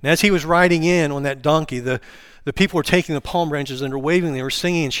 And as he was riding in on that donkey, the people were taking the palm branches and they were waving. They were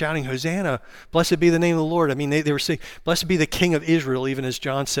singing and shouting, "Hosanna, blessed be the name of the Lord." I mean, they were saying, "Blessed be the King of Israel," even as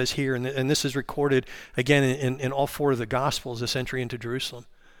John says here. And this is recorded, again, in all four of the Gospels, this entry into Jerusalem.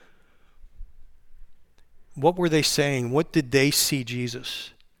 What were they saying? What did they see Jesus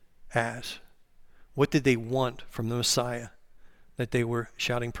as? What did they want from the Messiah that they were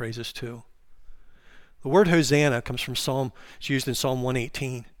shouting praises to? The word Hosanna comes from it's used in Psalm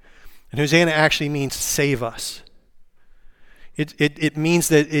 118. And Hosanna actually means save us. It means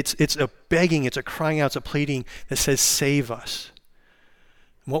that it's a begging, it's a crying out, it's a pleading that says save us.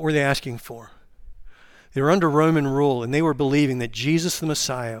 And what were they asking for? They were under Roman rule, and they were believing that Jesus the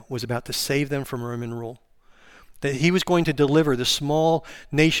Messiah was about to save them from Roman rule. That he was going to deliver the small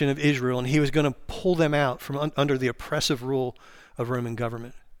nation of Israel, and he was going to pull them out from under the oppressive rule of Roman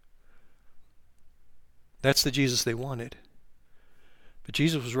government. That's the Jesus they wanted. But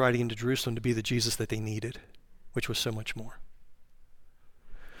Jesus was riding into Jerusalem to be the Jesus that they needed, which was so much more.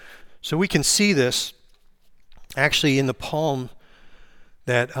 So we can see this actually in the palm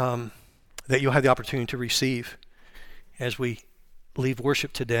that you'll have the opportunity to receive as we leave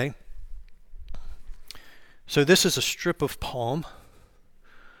worship today. So this is a strip of palm.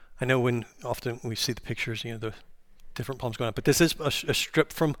 I know when often we see the pictures, the different palms going up, but this is a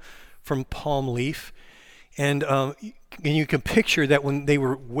strip from palm leaf. And you can picture that when they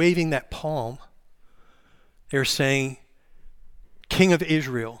were waving that palm, they were saying, "King of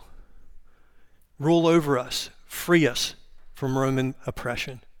Israel, rule over us, free us from Roman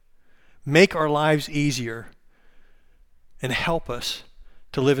oppression. Make our lives easier and help us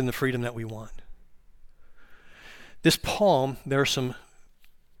to live in the freedom that we want." This palm, there are some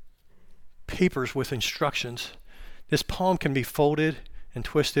papers with instructions. This palm can be folded and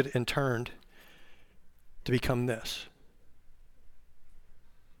twisted and turned to become this.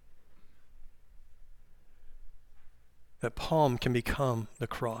 That palm can become the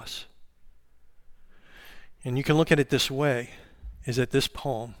cross. And you can look at it this way, is that this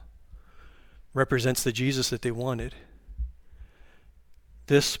palm represents the Jesus that they wanted.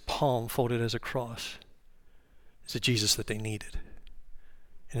 This palm folded as a cross is the Jesus that they needed,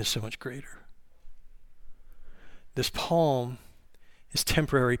 and is so much greater. This palm is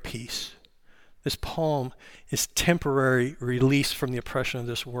temporary peace. This palm is temporary release from the oppression of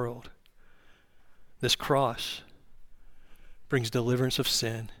this world. This cross brings deliverance of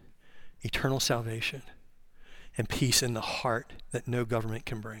sin, eternal salvation, and peace in the heart that no government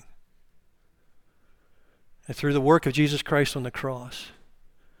can bring. And through the work of Jesus Christ on the cross,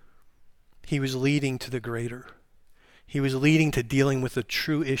 he was leading to the greater. He was leading to dealing with the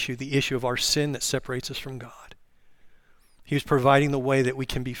true issue, the issue of our sin that separates us from God. He was providing the way that we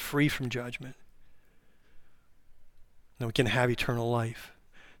can be free from judgment, that we can have eternal life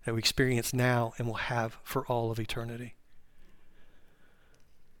that we experience now and will have for all of eternity.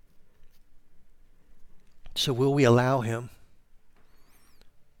 So will we allow him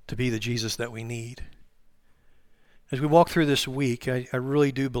to be the Jesus that we need? As we walk through this week, I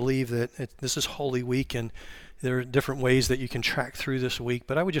really do believe that this is Holy Week, and there are different ways that you can track through this week,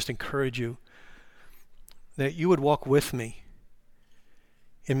 but I would just encourage you that you would walk with me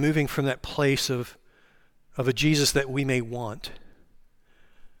in moving from that place of a Jesus that we may want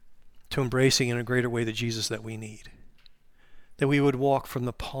to embracing in a greater way the Jesus that we need. That we would walk from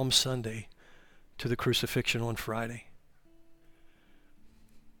the Palm Sunday to the crucifixion on Friday.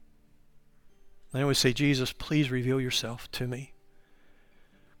 I always say, Jesus, please reveal yourself to me.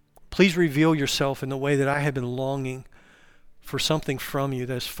 Please reveal yourself in the way that I have been longing for something from you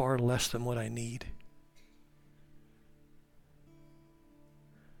that is far less than what I need.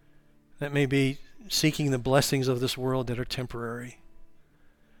 That may be seeking the blessings of this world that are temporary,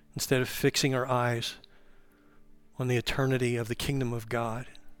 instead of fixing our eyes on the eternity of the kingdom of God,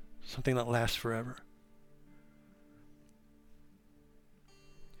 something that lasts forever.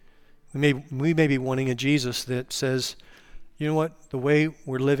 We may be wanting a Jesus that says, you know what, the way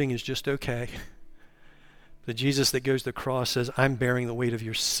we're living is just okay. The Jesus that goes to the cross says, I'm bearing the weight of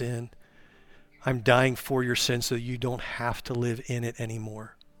your sin. I'm dying for your sin so that you don't have to live in it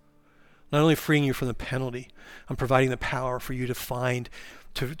anymore. Not only freeing you from the penalty, I'm providing the power for you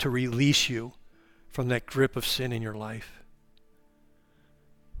to release you from that grip of sin in your life.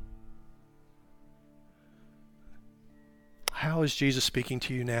 How is Jesus speaking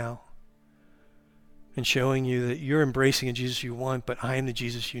to you now and showing you that you're embracing a Jesus you want, but I am the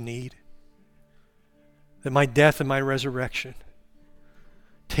Jesus you need? That my death and my resurrection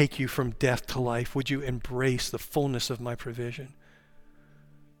take you from death to life. Would you embrace the fullness of my provision?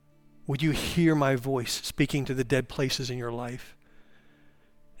 Would you hear my voice speaking to the dead places in your life,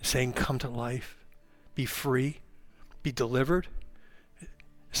 saying, come to life, be free, be delivered?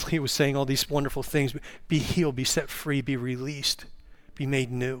 As Lee was saying all these wonderful things, be healed, be set free, be released, be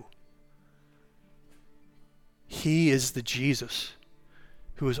made new. He is the Jesus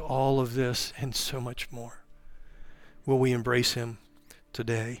who is all of this and so much more. Will we embrace him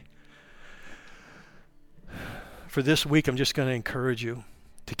today? For this week, I'm just going to encourage you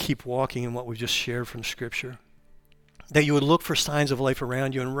to keep walking in what we've just shared from Scripture. That you would look for signs of life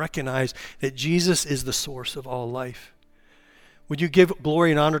around you and recognize that Jesus is the source of all life. Would you give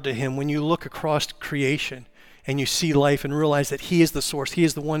glory and honor to him when you look across creation and you see life and realize that he is the source. He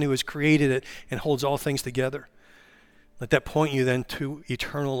is the one who has created it and holds all things together. Let that point you then to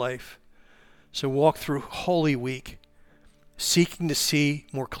eternal life. So walk through Holy Week, seeking to see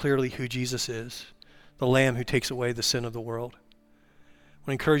more clearly who Jesus is, the Lamb who takes away the sin of the world. I want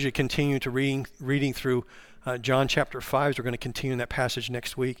to encourage you to continue to reading through John chapter 5. We're going to continue in that passage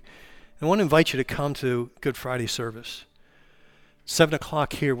next week. And I want to invite you to come to Good Friday service. 7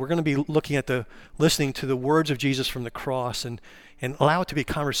 o'clock here, we're going to be looking at listening to the words of Jesus from the cross and allow it to be a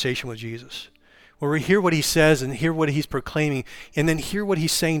conversation with Jesus, where we hear what he says and hear what he's proclaiming, and then hear what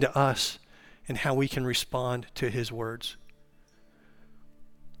he's saying to us and how we can respond to his words.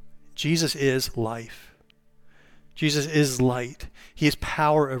 Jesus is life. Jesus is light. He is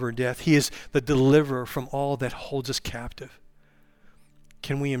power over death. He is the deliverer from all that holds us captive.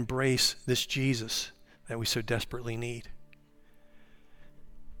 Can we embrace this Jesus that we so desperately need?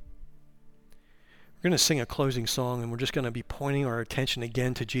 We're going to sing a closing song, and we're just going to be pointing our attention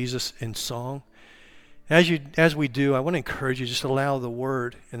again to Jesus in song. As we do, I want to encourage you, just allow the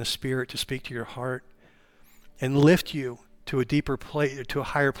Word and the Spirit to speak to your heart and lift you to a deeper place, to a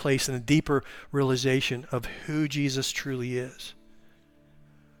higher place, and a deeper realization of who Jesus truly is.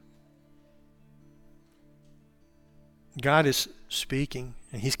 God is speaking,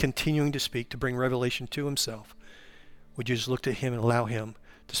 and he's continuing to speak to bring revelation to himself. Would you just look to him and allow him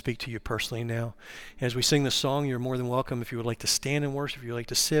to speak to you personally now? As we sing this song, you're more than welcome if you would like to stand and worship, if you would like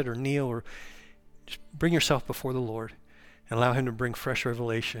to sit or kneel, or just bring yourself before the Lord and allow him to bring fresh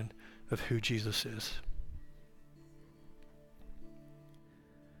revelation of who Jesus is.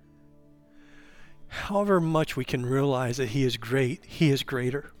 However much we can realize that he is great, he is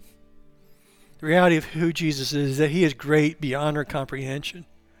greater. The reality of who Jesus is that he is great beyond our comprehension.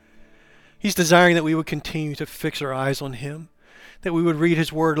 He's desiring that we would continue to fix our eyes on him, that we would read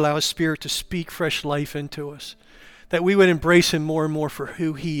his word, allow his Spirit to speak fresh life into us, that we would embrace him more and more for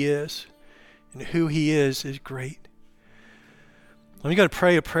who he is, and who he is great. I'm going to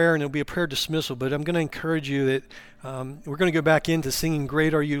pray a prayer, and it'll be a prayer dismissal, but I'm going to encourage you that we're going to go back into singing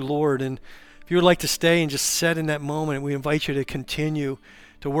Great Are You, Lord, and if you would like to stay and just sit in that moment, we invite you to continue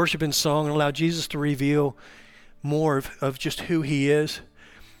to worship in song and allow Jesus to reveal more of just who he is.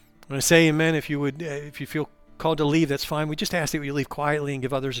 When I say amen, if you feel called to leave, that's fine. We just ask that you leave quietly and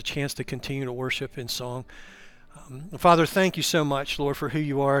give others a chance to continue to worship in song. Father, thank you so much, Lord, for who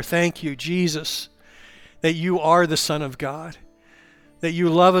you are. Thank you, Jesus, that you are the Son of God, that you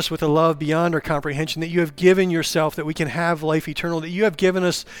love us with a love beyond our comprehension, that you have given yourself that we can have life eternal, that you have given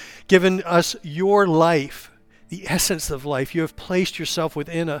us your life, the essence of life. You have placed yourself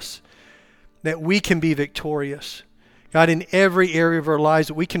within us, that we can be victorious. God, in every area of our lives,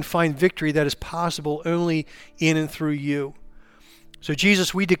 that we can find victory that is possible only in and through you. So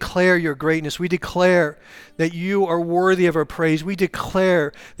Jesus, we declare your greatness. We declare that you are worthy of our praise. We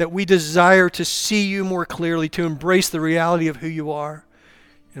declare that we desire to see you more clearly, to embrace the reality of who you are.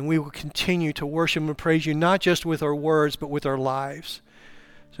 And we will continue to worship and praise you, not just with our words, but with our lives.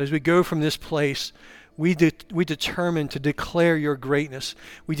 So as we go from this place, we determine to declare your greatness.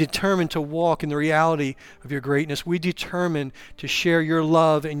 We determine to walk in the reality of your greatness. We determine to share your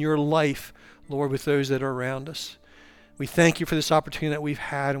love and your life, Lord, with those that are around us. We thank you for this opportunity that we've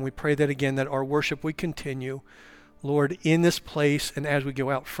had, and we pray that again, that our worship would continue, Lord, in this place and as we go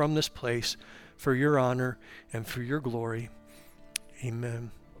out from this place, for your honor and for your glory.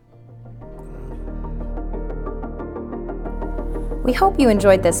 Amen. We hope you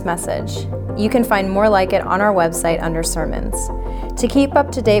enjoyed this message. You can find more like it on our website under sermons. To keep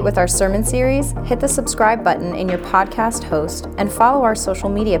up to date with our sermon series, hit the subscribe button in your podcast host and follow our social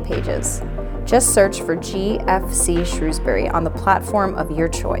media pages. Just search for GFC Shrewsbury on the platform of your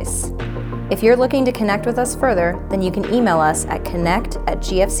choice. If you're looking to connect with us further, then you can email us at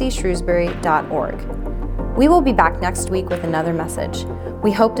connect@gfcshrewsbury.org. We will be back next week with another message.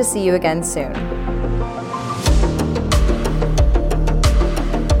 We hope to see you again soon.